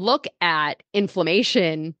can look at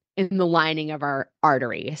inflammation in the lining of our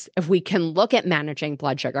arteries, if we can look at managing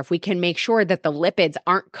blood sugar, if we can make sure that the lipids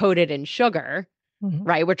aren't coated in sugar, mm-hmm.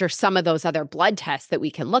 right, which are some of those other blood tests that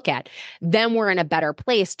we can look at, then we're in a better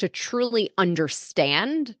place to truly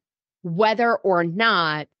understand whether or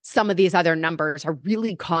not some of these other numbers are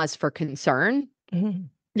really cause for concern. Mm-hmm.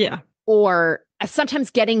 Yeah. Or sometimes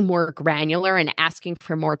getting more granular and asking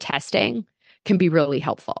for more testing can be really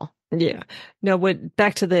helpful. Yeah. No,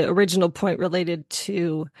 back to the original point related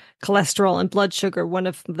to cholesterol and blood sugar, one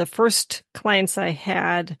of the first clients I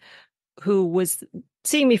had who was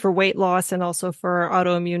seeing me for weight loss and also for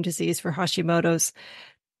autoimmune disease for Hashimoto's,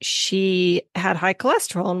 she had high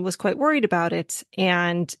cholesterol and was quite worried about it.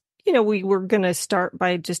 And, we were going to start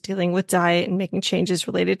by just dealing with diet and making changes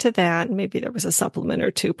related to that. And maybe there was a supplement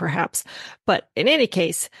or two, perhaps. But in any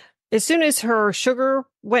case, as soon as her sugar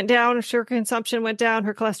went down, sugar consumption went down,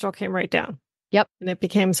 her cholesterol came right down. Yep. And it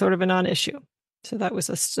became sort of a non-issue. So that was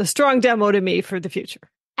a strong demo to me for the future.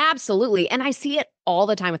 Absolutely. And I see it all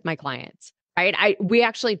the time with my clients, right? We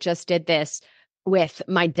actually just did this with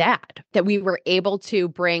my dad, that we were able to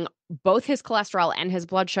bring both his cholesterol and his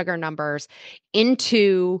blood sugar numbers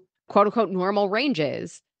into quote unquote normal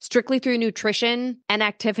ranges strictly through nutrition and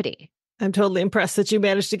activity. I'm totally impressed that you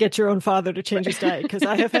managed to get your own father to change his diet because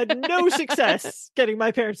I have had no success getting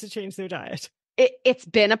my parents to change their diet. It's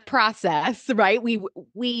been a process, right?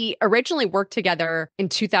 We originally worked together in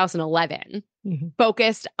 2011, mm-hmm.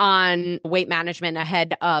 focused on weight management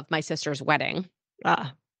ahead of my sister's wedding.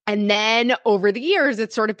 And then over the years,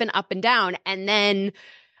 it's sort of been up and down. And then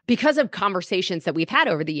because of conversations that we've had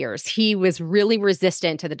over the years, he was really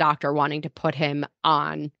resistant to the doctor wanting to put him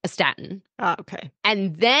on a statin. Okay.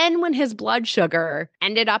 And then when his blood sugar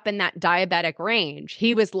ended up in that diabetic range,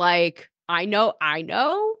 he was like, I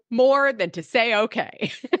know more than to say,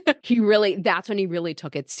 okay. That's when he really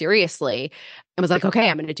took it seriously and was like, okay,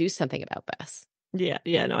 I'm going to do something about this.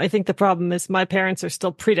 Yeah. No, I think the problem is my parents are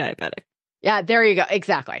still pre-diabetic. Yeah, there you go.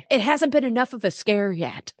 Exactly. It hasn't been enough of a scare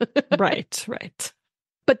yet. Right, right.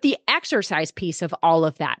 But the exercise piece of all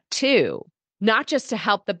of that too, not just to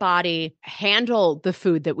help the body handle the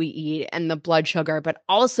food that we eat and the blood sugar, but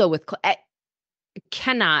also with, I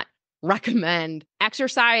cannot recommend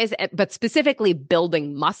exercise, but specifically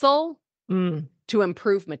building muscle to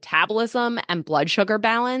improve metabolism and blood sugar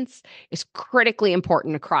balance is critically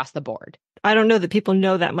important across the board. I don't know that people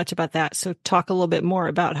know that much about that. So talk a little bit more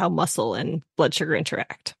about how muscle and blood sugar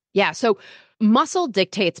interact. Yeah. So muscle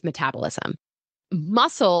dictates metabolism.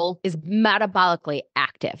 Muscle is metabolically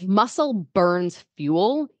active. Muscle burns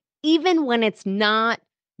fuel even when it's not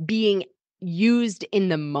being used in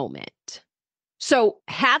the moment. So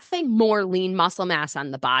having more lean muscle mass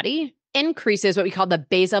on the body increases what we call the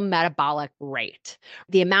basal metabolic rate,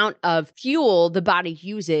 the amount of fuel the body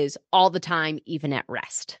uses all the time, even at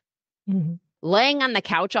rest. Mm-hmm. Laying on the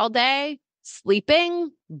couch all day,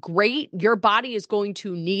 sleeping, great. Your body is going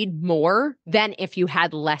to need more than if you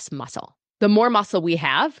had less muscle. The more muscle we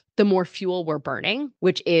have, the more fuel we're burning,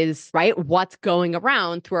 which is, right, what's going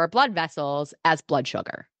around through our blood vessels as blood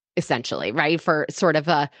sugar, essentially, right, for sort of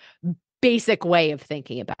a basic way of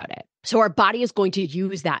thinking about it. So our body is going to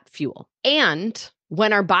use that fuel. And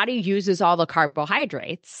when our body uses all the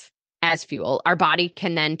carbohydrates as fuel, our body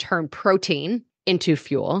can then turn protein into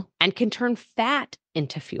fuel and can turn fat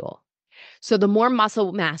into fuel. So the more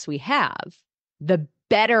muscle mass we have, the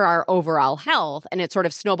better our overall health. And it sort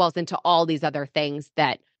of snowballs into all these other things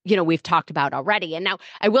that, we've talked about already. And now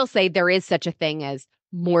I will say there is such a thing as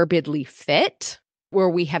morbidly fit, where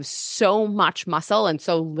we have so much muscle and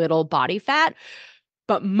so little body fat,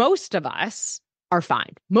 but most of us are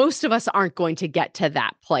fine. Most of us aren't going to get to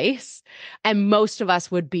that place. And most of us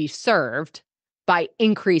would be served by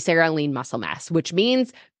increasing our lean muscle mass, which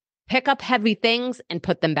means pick up heavy things and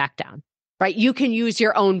put them back down. Right? You can use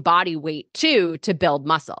your own body weight too to build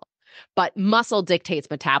muscle, but muscle dictates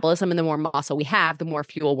metabolism. And the more muscle we have, the more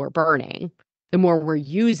fuel we're burning, the more we're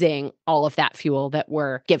using all of that fuel that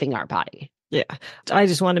we're giving our body. Yeah. I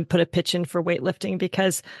just want to put a pitch in for weightlifting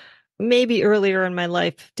because maybe earlier in my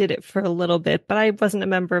life did it for a little bit, but I wasn't a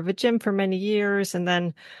member of a gym for many years. And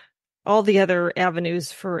then all the other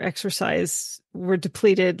avenues for exercise were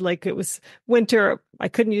depleted. Like it was winter. I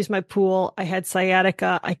couldn't use my pool. I had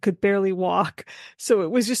sciatica. I could barely walk. So it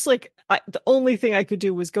was just like the only thing I could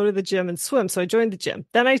do was go to the gym and swim. So I joined the gym.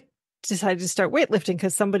 Then I decided to start weightlifting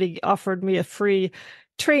because somebody offered me a free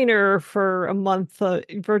trainer for a month, a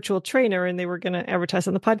virtual trainer, and they were going to advertise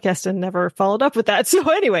on the podcast and never followed up with that. So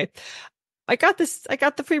anyway, I got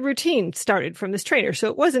the free routine started from this trainer. So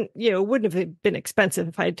it wasn't, it wouldn't have been expensive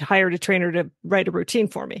if I'd hired a trainer to write a routine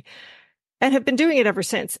for me, and have been doing it ever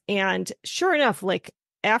since. And sure enough, like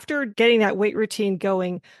after getting that weight routine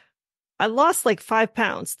going, I lost like 5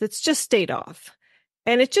 pounds. That's just stayed off.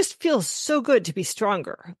 And it just feels so good to be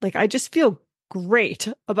stronger. Like I just feel great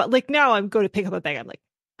about, like, now I'm going to pick up a bag. I'm like,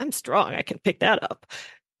 I'm strong. I can pick that up.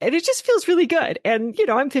 And it just feels really good. And,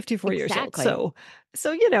 I'm 54 years old. So,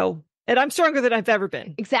 and I'm stronger than I've ever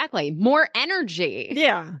been. Exactly. More energy.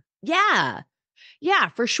 Yeah. Yeah. Yeah,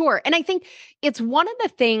 for sure. And I think it's one of the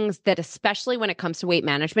things that, especially when it comes to weight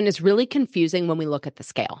management, is really confusing when we look at the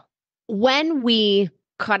scale. When we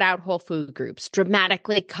cut out whole food groups,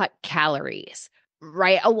 dramatically cut calories,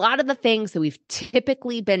 right? A lot of the things that we've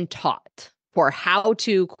typically been taught for how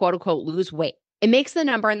to, quote unquote, lose weight, it makes the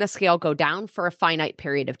number on the scale go down for a finite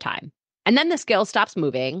period of time. And then the scale stops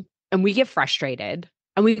moving and we get frustrated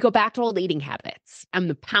and we go back to old eating habits and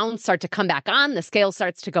the pounds start to come back on, the scale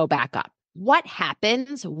starts to go back up. What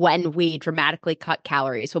happens when we dramatically cut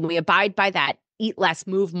calories, when we abide by that eat less,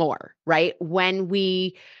 move more, right? When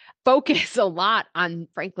we focus a lot on,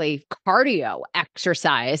 frankly, cardio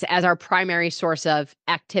exercise as our primary source of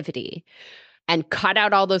activity and cut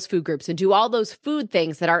out all those food groups and do all those food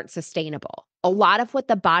things that aren't sustainable. A lot of what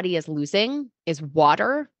the body is losing is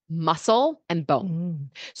water, muscle, and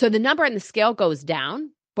bone. So the number on the scale goes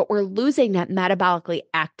down, but we're losing that metabolically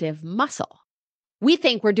active muscle. We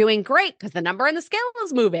think we're doing great because the number on the scale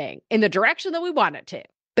is moving in the direction that we want it to.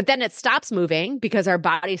 But then it stops moving because our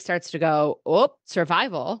body starts to go, oh,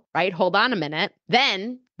 survival, right? Hold on a minute.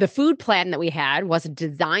 Then the food plan that we had wasn't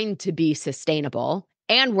designed to be sustainable.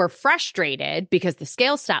 And we're frustrated because the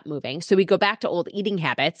scale stopped moving. So we go back to old eating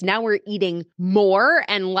habits. Now we're eating more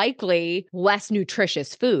and likely less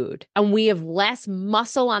nutritious food. And we have less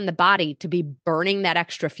muscle on the body to be burning that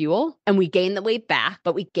extra fuel. And we gain the weight back,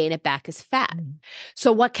 but we gain it back as fat.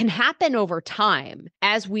 So what can happen over time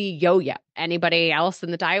as we yo-yo, anybody else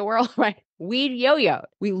in the diet world, right? We yo-yo.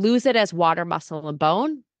 We lose it as water, muscle, and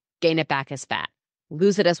bone, gain it back as fat.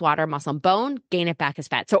 lose it as water, muscle, and bone, gain it back as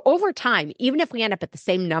fat. So over time, even if we end up at the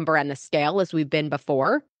same number on the scale as we've been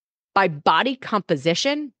before, by body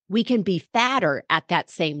composition, we can be fatter at that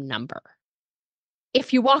same number.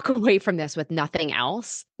 If you walk away from this with nothing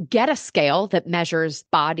else, get a scale that measures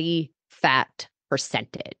body fat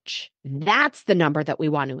percentage. That's the number that we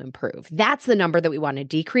want to improve. That's the number that we want to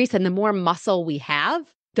decrease. And the more muscle we have,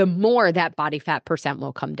 the more that body fat percent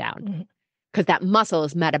will come down because that muscle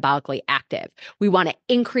is metabolically active. We want to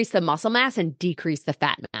increase the muscle mass and decrease the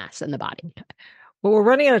fat mass in the body. Well, we're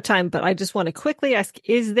running out of time, but I just want to quickly ask,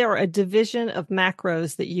 is there a division of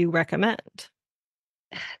macros that you recommend?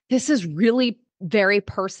 This is really very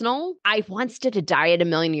personal. I once did a diet a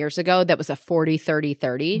million years ago that was a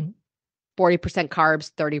 40-30-30, 40%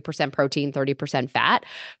 carbs, 30% protein, 30% fat.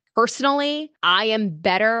 Personally, I am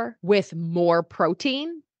better with more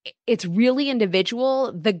protein. It's really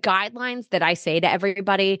individual. The guidelines that I say to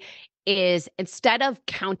everybody is instead of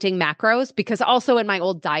counting macros, because also in my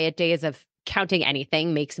old diet days of counting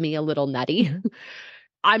anything makes me a little nutty.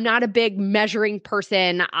 I'm not a big measuring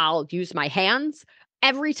person. I'll use my hands.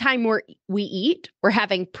 Every time we eat, we're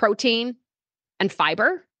having protein and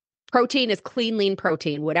fiber. Protein is clean, lean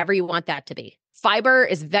protein, whatever you want that to be. Fiber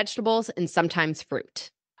is vegetables and sometimes fruit.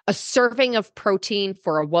 A serving of protein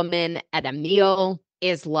for a woman at a meal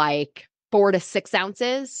is like 4 to 6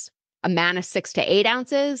 ounces. A man is 6 to 8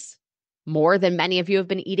 ounces. More than many of you have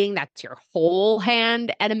been eating. That's your whole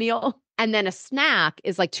hand at a meal. And then a snack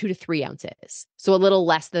is like 2 to 3 ounces. So a little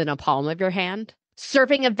less than a palm of your hand.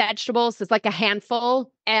 Serving of vegetables is like a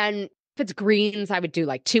handful. And if it's greens, I would do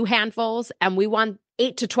like 2 handfuls. And we want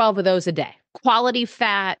 8 to 12 of those a day. Quality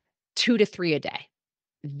fat, 2 to 3 a day.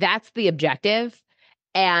 That's the objective.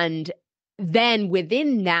 And then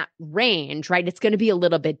within that range, right, it's going to be a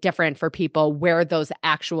little bit different for people where those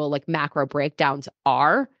actual like macro breakdowns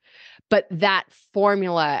are. But that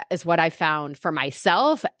formula is what I found for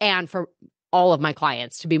myself and for all of my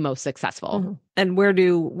clients to be most successful. And where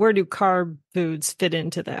do carb foods fit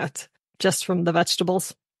into that? Just from the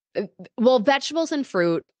vegetables? Well, vegetables and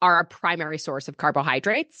fruit are a primary source of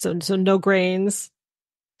carbohydrates. So no grains.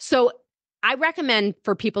 So I recommend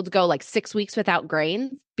for people to go like 6 weeks without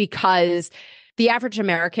grains because the average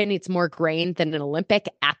American eats more grain than an Olympic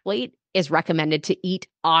athlete is recommended to eat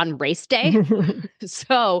on race day.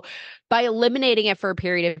 So by eliminating it for a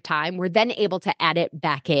period of time, we're then able to add it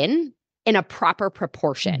back in a proper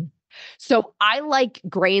proportion. So I like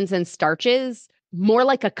grains and starches more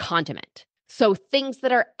like a condiment. So things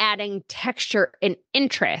that are adding texture and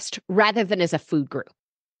interest rather than as a food group.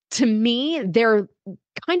 To me, they're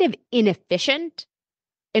kind of inefficient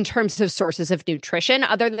in terms of sources of nutrition,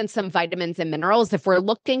 other than some vitamins and minerals. If we're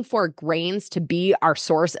looking for grains to be our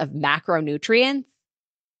source of macronutrients,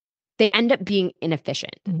 they end up being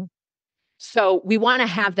inefficient. So we want to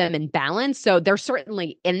have them in balance. So they're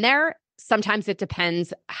certainly in there. Sometimes it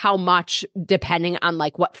depends how much, depending on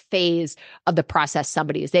like what phase of the process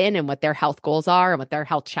somebody is in and what their health goals are and what their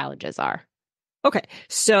health challenges are. Okay.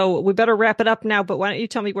 So we better wrap it up now, but why don't you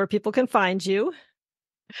tell me where people can find you?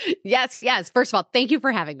 Yes. First of all, thank you for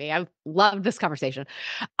having me. I've loved this conversation.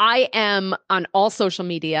 I am on all social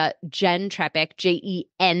media, Jenn Trepeck,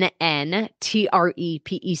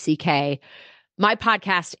 JENNTREPECK. My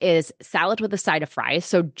podcast is Salad with a Side of Fries.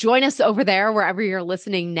 So join us over there wherever you're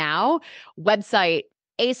listening now. Website,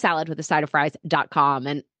 asaladwithasideoffries.com.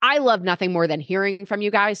 And I love nothing more than hearing from you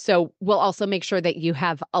guys. So we'll also make sure that you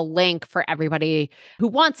have a link for everybody who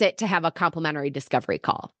wants it to have a complimentary discovery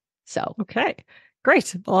call. So, okay.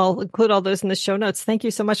 Great. Well, I'll include all those in the show notes. Thank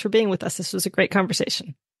you so much for being with us. This was a great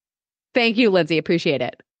conversation. Thank you, Lindsay. Appreciate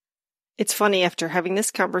it. It's funny, after having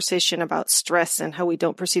this conversation about stress and how we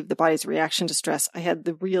don't perceive the body's reaction to stress, I had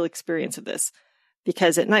the real experience of this.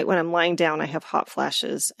 Because at night when I'm lying down, I have hot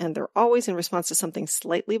flashes, and they're always in response to something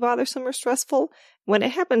slightly bothersome or stressful. When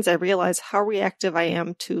it happens, I realize how reactive I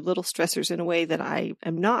am to little stressors in a way that I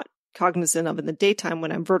am not cognizant of in the daytime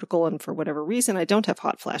when I'm vertical and for whatever reason I don't have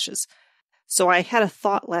hot flashes. So I had a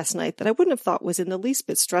thought last night that I wouldn't have thought was in the least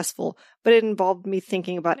bit stressful, but it involved me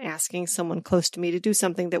thinking about asking someone close to me to do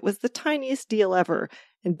something that was the tiniest deal ever.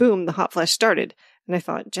 And boom, the hot flash started. And I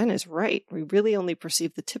thought, Jen is right. We really only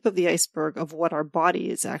perceive the tip of the iceberg of what our body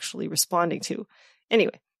is actually responding to.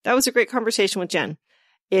 Anyway, that was a great conversation with Jen.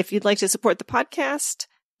 If you'd like to support the podcast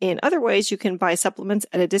in other ways, you can buy supplements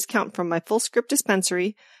at a discount from my Full Script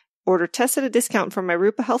dispensary, order tests at a discount from my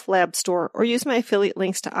Rupa Health Lab store, or use my affiliate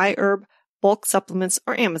links to iHerb, bulk supplements,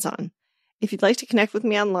 or Amazon. If you'd like to connect with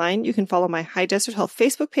me online, you can follow my High Desert Health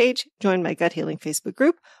Facebook page, join my Gut Healing Facebook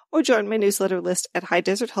group, or join my newsletter list at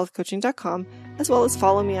highdeserthealthcoaching.com, as well as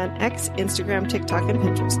follow me on X, Instagram, TikTok, and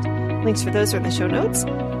Pinterest. Links for those are in the show notes.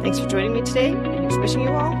 Thanks for joining me today, and here's wishing you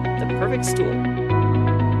all the perfect stool.